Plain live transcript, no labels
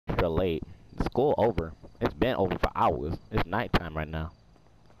extra late. School over. It's been over for hours. It's nighttime right now.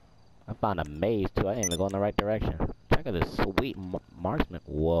 I found a maze too. I didn't even go in the right direction. Check out this sweet marksman.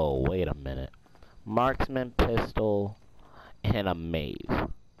 Whoa, wait a minute. Marksman pistol and a maze.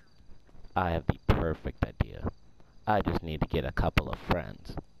 I have the perfect idea. I just need to get a couple of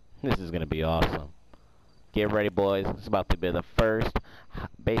friends. This is gonna be awesome. Get ready, boys. It's about to be the first,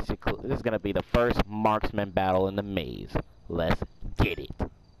 basically, this is gonna be the first marksman battle in the maze. Let's get it.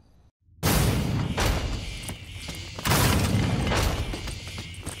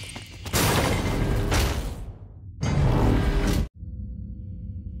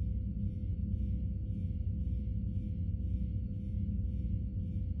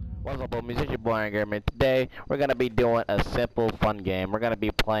 What's up, boys? It's your boy Angry. Today we're gonna be doing a simple, fun game. We're gonna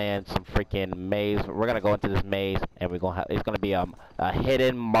be playing some freaking maze. We're gonna go into this maze, and we're gonna have. It's gonna be a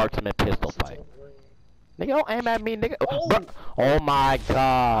hidden marksman pistol fight. Nigga, don't aim at me, nigga. Oh, oh my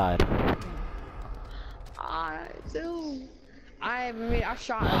god. Dude, I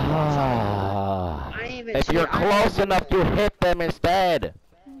shot. If you're close enough to hit them instead,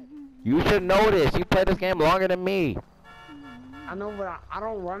 you should know this. You played this game longer than me. I know, but I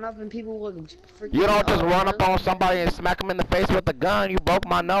don't run up and people look freaking. You don't just run up on somebody and smack them in the face with a gun. You broke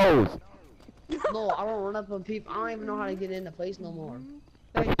my nose. No, I don't run up on people. I don't even know how to get into place no more.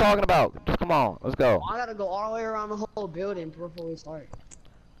 What you talking about? Just come on, let's go. I gotta go all the way around the whole building before we start.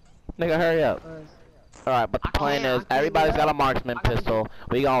 Nigga, hurry up. Alright, but the plan is, everybody's got a marksman pistol.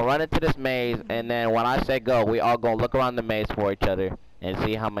 We gonna run into this maze, and then when I say go, we all gonna look around the maze for each other and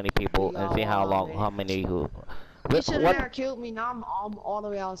see how many people and see how many who. You should have never killed me. Now I'm all the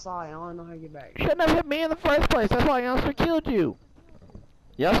way outside. I don't know how to get back. You shouldn't have hit me in the first place. That's why Youngster killed you.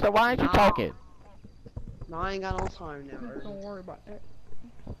 Youngster, why aren't you talking? No, I ain't got no time now. Don't worry about that.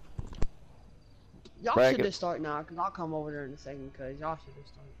 Y'all should just start now, cause I'll come over there in a second. Cause y'all should just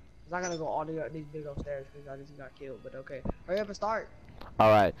start. Cause I gotta go all the way up these big old stairs. Cause I just got killed. But okay, hurry up and start. All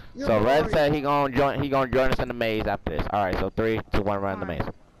right. So Red said he gonna join us in the maze after this. All right. So 3, 2, 1, run in the maze.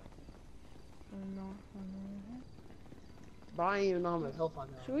 But I don't even know how much health I got.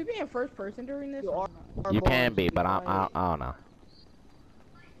 Should we be in first person during this? You can be, but I don't know.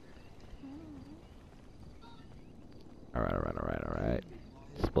 Alright.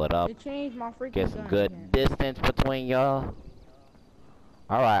 Split up. It changed my freaking Get some good distance between y'all.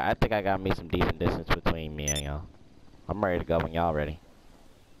 Alright, I think I got me some decent distance between me and y'all. I'm ready to go when y'all ready.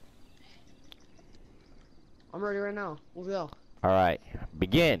 I'm ready right now. Let's go. Alright,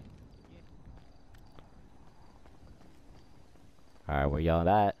 begin. Alright, where y'all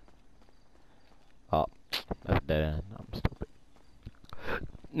at? Oh, that's dead end. I'm stupid.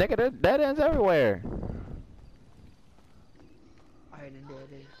 Nigga, there's dead ends everywhere. I ain't dead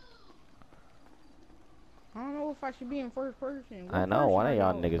end. I don't know if I should be in first person. I know, one of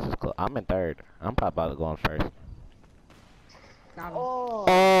y'all niggas is close. I'm in third. I'm probably about to go in first. Oh!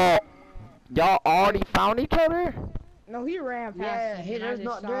 Y'all already found each other? No, he ran past me. There's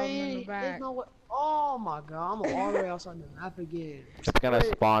no way. Oh my god, I'm all the way outside the map again. It's gonna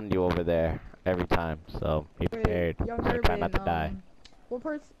spawn you over there every time, so be prepared. So try not to die. What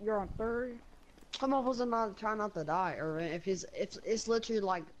person? You're on third? I'm supposed to not try not to die, or if it's literally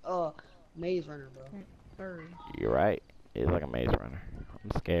like maze runner, bro. Third. You're right. It's like a maze runner.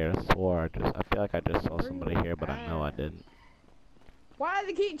 I'm scared. I swore. I feel like I just saw somebody here, but I know I didn't. Why do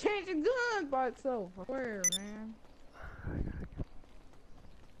they keep changing guns by itself? I swear, man.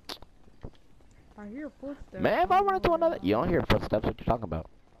 I hear footsteps. Man, if I run into another, you don't hear footsteps. What you talking about?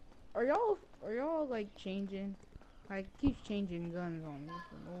 Are y'all like changing? Like keeps changing guns on me.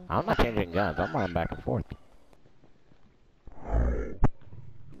 I'm not changing guns. I'm running back and forth.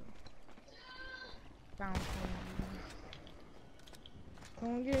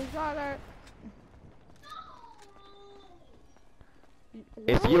 Don't get shot at.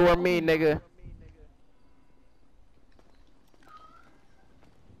 It's you or me, nigga.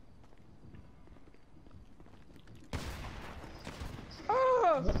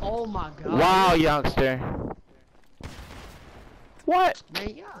 Oh my god. Wow, youngster. What?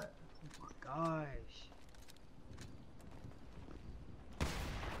 Man, yeah. Oh my gosh.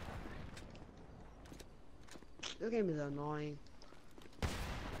 This game is annoying.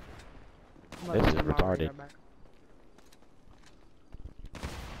 This is retarded.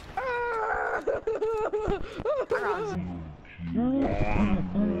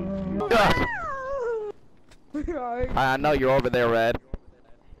 I know you're over there, Red.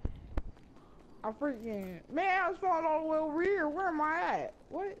 I freaking man, I spawned all the way over here. Where am I at?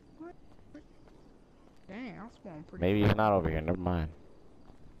 What? Dang, I spawned pretty. Maybe he's not over here. Never mind.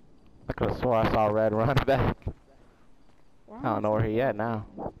 I could have swore I saw Red run back. I don't know where he at now.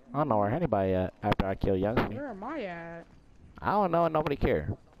 I don't know where anybody at after I kill Youngster. Where am I at? I don't know and nobody care.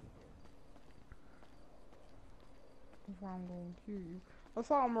 If I'm gonna kill you. I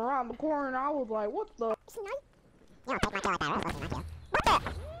saw him around the corner and I was like, what the?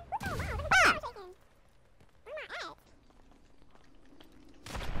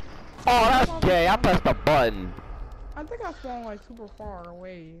 Oh, that's gay. I pressed the button. I think I spawned like super far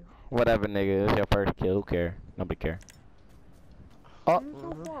away. Whatever, nigga. It's your first kill. Who care? Nobody care. Oh. I'm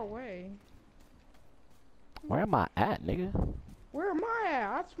so far away. Where am I at, nigga? Where am I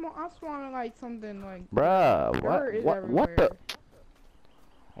at? I spawned like something like. Bruh, dirt is what the?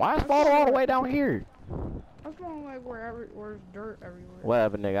 Why is Fall all the way down here? I spawned like where's dirt everywhere.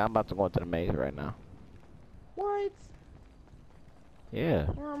 Whatever, nigga. I'm about to go into the maze right now. What? Yeah.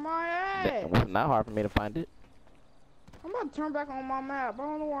 Where am I at? It's not hard for me to find it. I'm about to turn back on my map. I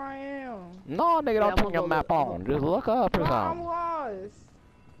don't know where I am. No, nigga, don't turn your map on. Just look up or Bro, I'm something. lost.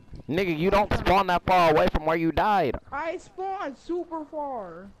 Nigga, you don't spawn that far away from where you died. I spawned super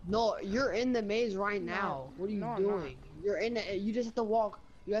far. No, you're in the maze right now. What are you doing? You're in the. You just have to walk.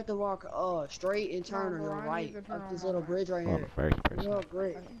 You have to walk straight and turn on the right up this little bridge right On here. the first person. Oh,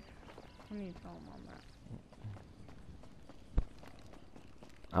 great. I need to turn on my map.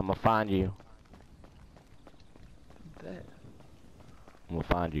 I'ma find you. Bet. I'm gonna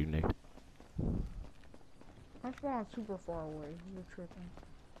find you, nigga. I spawned super far away. You're tripping.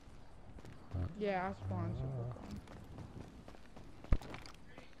 Yeah, I spawned super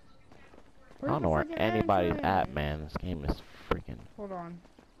far. I don't know where Where's the freaking anybody's entrance? at, man. This game is freaking. Hold on.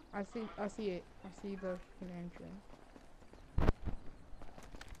 I see it. I see the freaking entrance.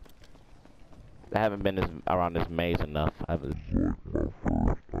 I haven't been around this maze enough.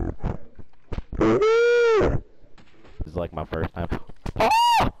 This is like my first time. Oh!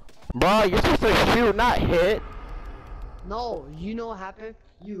 Bro, you're supposed to shoot, not hit. No, you know what happened?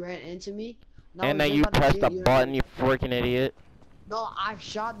 You ran into me. And then you pressed the button, you freaking idiot. No, I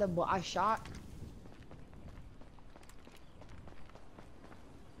shot the. I shot.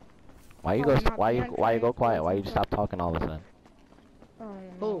 Why you go quiet? Why you just stop talking all of a sudden? I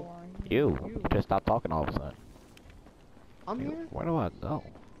don't Who? know why. You just stop talking all of a sudden. I'm here. Where do I go?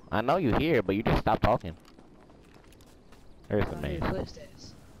 I know you here, but you just stop talking. There's the maze.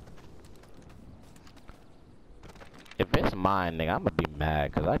 If it's mine, nigga, I'm gonna be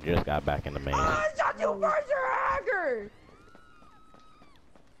mad because I just got back in the maze. I shot you first, you're a hacker!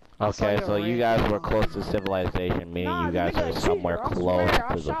 Okay, so you guys were close to civilization, meaning Nah, you guys nigga are a somewhere cheater, I close swear,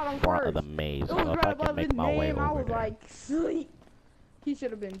 I to the shot him front of the first. maze. It So was if right I can above make his my way name. I over was there. like, sleep. He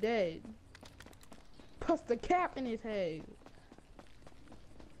should have been dead. Plus the cap in his head.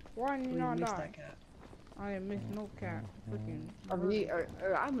 Why didn't you not die? I didn't miss no cap. Freaking.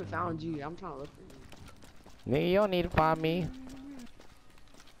 I haven't found you. I'm trying to look for you. Nigga, you don't need to find me.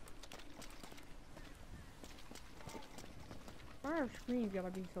 Why our screens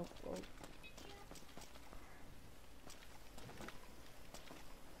gotta be so close?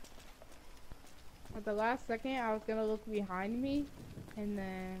 At the last second, I was gonna look behind me, and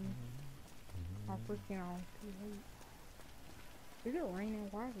then I freaking out. Is it raining?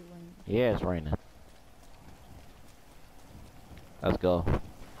 Why is it raining? Yeah, it's raining. Let's go.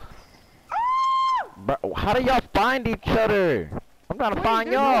 Bro, how do y'all find each other? I'm trying to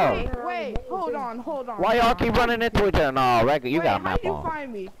find y'all. Wait, hold on. Why y'all keep running into each other? No, Record, you got a map how you on.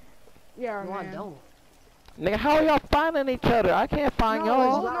 find me? Yeah, No, I man. don't. Nigga, how are y'all finding each other? I can't find No, You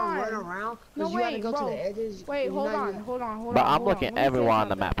y'all. hold gotta on. run around. No, Cause you gotta wait, go to bro. the edges. Wait, you hold know on. But I'm hold looking on. Let me say everywhere on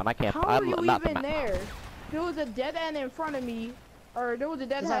the something. map, and I can't. How are you not the even map. there? There was a dead end in front of me, or there was a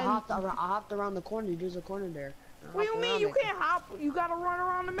dead Cause I end. hopped around the corner. There's a corner there. What do you mean? You can't hop. You gotta run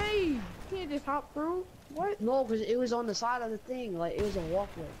around the maze. You can't just hop through. What? No, cause it was on the side of the thing. Like it was a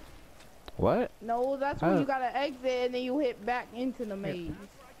walkway. What? No, that's when you gotta exit and then you hit back into the maze.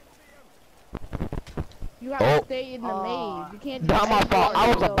 You gotta stay in the maze. You can't just Not my exit fault. I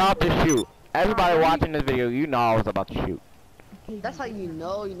was yourself. about to shoot. Everybody watching this video, you know I was about to shoot. That's how you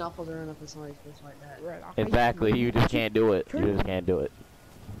know you're not supposed to run up in somebody's face like that. Right, Exactly. You just can't do it. You just can't do it.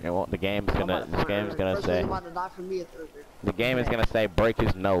 You know, the game's gonna First say. one about to die for me at The game is gonna say break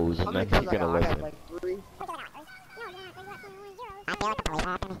his nose, and then you're gonna listen. Like 3.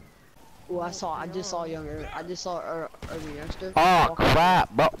 Oh, I just saw Urban Youngster. Oh crap,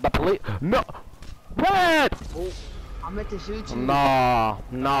 bro, the police. No. What? Oh, I meant to shoot you. No, I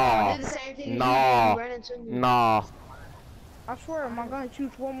no, did the same thing. no, You ran into me. no. I swear, am I gonna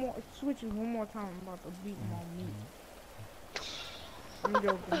choose switches one more time? I'm about to beat him on me. I'm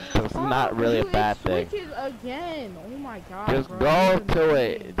joking. It's not really a bad thing. Switches again. Oh my god. Just bro. go to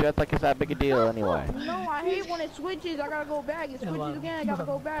it. Just like it's that big a deal anyway. No, I hate when it switches. I gotta go back. It switches again. I gotta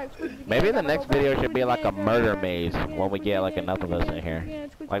go back. Switches again. Maybe the next video should be like a murder maze when we get like enough of us in here.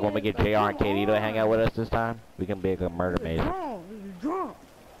 Like when we get JR and Katie to hang out with us this time, we can be like a murder maze.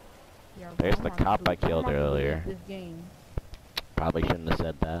 There's the cop I killed earlier. Probably shouldn't have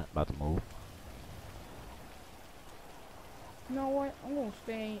said that. About to move. You know what? I'm gonna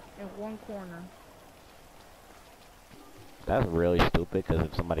stay in one corner. That's really stupid because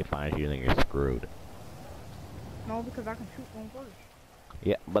if somebody finds you, then you're screwed. No, because I can shoot one first.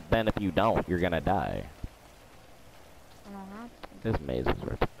 Yeah, but then if you don't, you're gonna die. I don't have to. This maze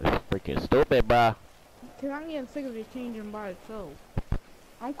is freaking stupid, bruh. Cause I'm getting sick of it changing by itself.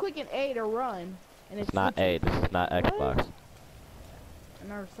 I'm clicking A to run, and It's not A. This is not Xbox. I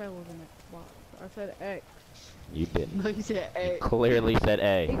never said it was an Xbox. I said X. You didn't. No, you said A. You clearly said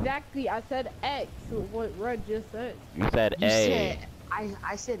A. Exactly, I said X. What Red just said. You said You A. said,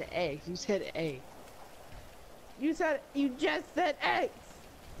 I said X. You said A. You just said X.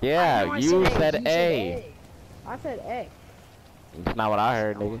 Yeah, I you X. said You A. I said X. That's not what I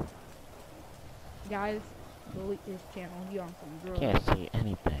heard, nigga. Guys, delete this channel. You on some drugs. Can't see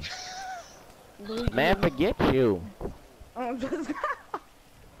anything. Delete Man, it. forget you. I'm just.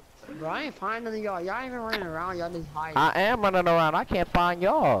 Bro, I ain't find none of y'all. Y'all ain't even running around. Y'all just hiding. I am running around. I can't find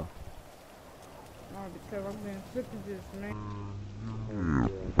y'all. No, because I'm getting sick of this, man.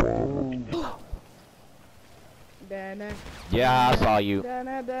 Da-na. Yeah, I saw you.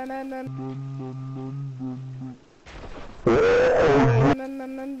 Da-na, da-na, da-na.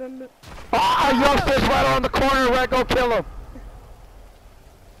 Ah, youngster's right on the corner. Red, go kill him.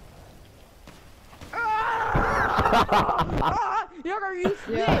 Y'all gonna use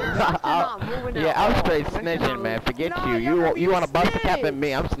snitch. Yeah, I'm straight snitching, man. Forget No, you. You want to bust the cap snitch. at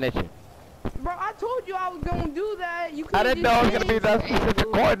me? I'm snitching. Bro, I told you I was gonna do that. You I couldn't didn't know it was gonna be snitch. that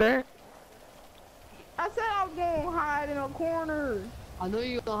specific corner. I said I was gonna hide in a corner. I know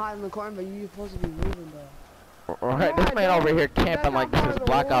you're gonna hide in the corner, but you're supposed to be moving though. Right, No, this I man over don't. here camping like this is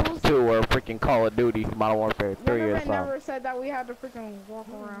Black Ops 2 or freaking Call of Duty, Modern Warfare 3 or Never something. said that we had to freaking walk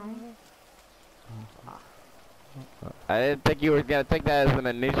around. I didn't think you were gonna take that as an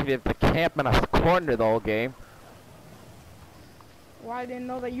initiative to camp in a corner the whole game. Well, I didn't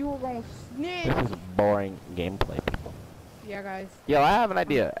know that you were gonna snitch. This is boring gameplay, people. Yeah, guys. Yo, I have an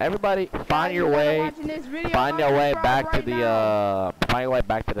idea. Everybody, find Guys, your you guys are way. watching this video, Find your way unsubscribe back to right the now. find your way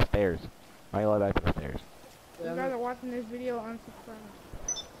back to the stairs. Find your way back to the stairs. You guys are watching this video,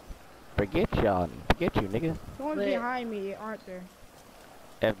 unsubscribe. Forget y'all. Forget you, nigga. Someone's Wait. behind me, aren't there?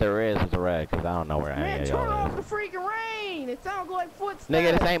 If there is, it's a red, cause I don't know where Man, any of turn y'all off is. the freaking rain! It sounds like footsteps.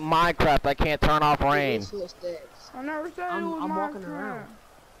 Nigga, this ain't Minecraft. I can't turn off rain. I never said it was I'm walking Minecraft. around.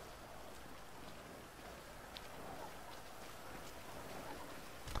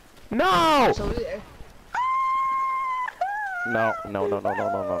 No! So No, no, no, no, no, no,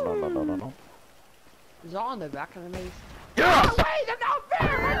 no, no, no, no, no, no. is y'all in the back of the maze? Yes! Oh, wait, that's not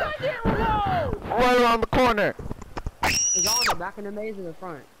fair! My gun didn't reload! Right around the corner. Is y'all in the back of the maze or the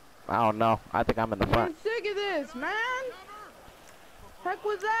front? I don't know. I think I'm in the I'm front. sick of this, man! Heck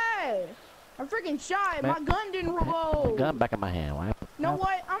was that? I'm freaking shy. Man. My gun didn't reload. Gun back in my hand. Why? You know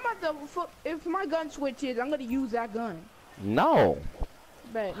what? I'm about to. If my gun switches, I'm gonna use that gun. No.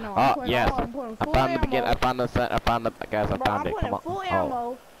 But no, Oh yes. I'm putting I full found the ammo. beginning. I found the set. I found the guys. I Bro, found I'm it. putting Come on. full Oh.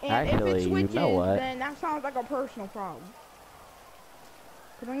 ammo, and if Actually, it you switches, know what? then that sounds like a personal problem.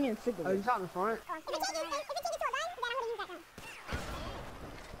 Cause I'm getting sick of Oh, you it. shot in the front?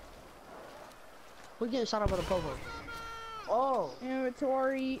 We're getting shot up with a popo. Oh.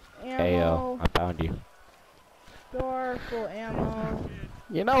 Inventory, Hey yo, ammo, I found you. store, full ammo,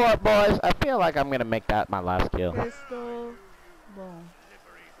 You know what, boys? I feel like I'm gonna make that my last kill. pistol, boom.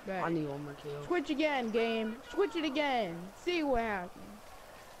 I Back. need one more kill. Switch again, game. Switch it again. See what happens.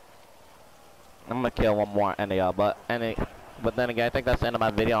 I'm gonna kill one more any y'all, but then again, I think that's the end of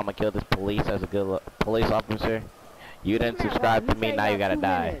my video. I'm gonna kill this police as a good police officer. You didn't This man subscribe to he me, said now he you got gotta 2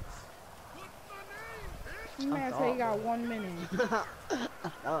 die. minutes. This man said he got 1 minute.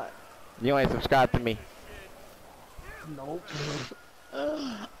 You ain't subscribed to me. Nope.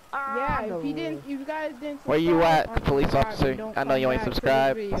 Yeah, if you didn't, you guys didn't. Where you subscribe, at, police unsubscribe, officer? and don't I know you come ain't back to the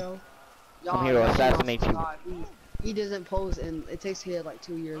subscribed. video. I'm here to assassinate you. He doesn't post, and it takes here like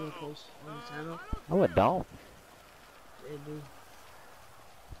 2 years to post on the channel. No, it don't. It do.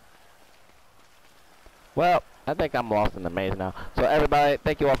 Well, I think I'm lost in the maze now. So everybody,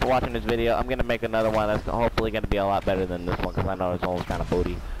 thank you all for watching this video. I'm gonna make another one that's hopefully gonna be a lot better than this one, because I know this one was kind of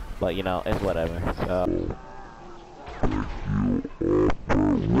booty. But you know, it's whatever. So.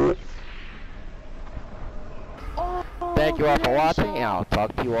 Oh, Thank you all for get watching, shot. and I'll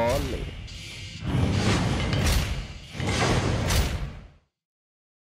talk to you all later.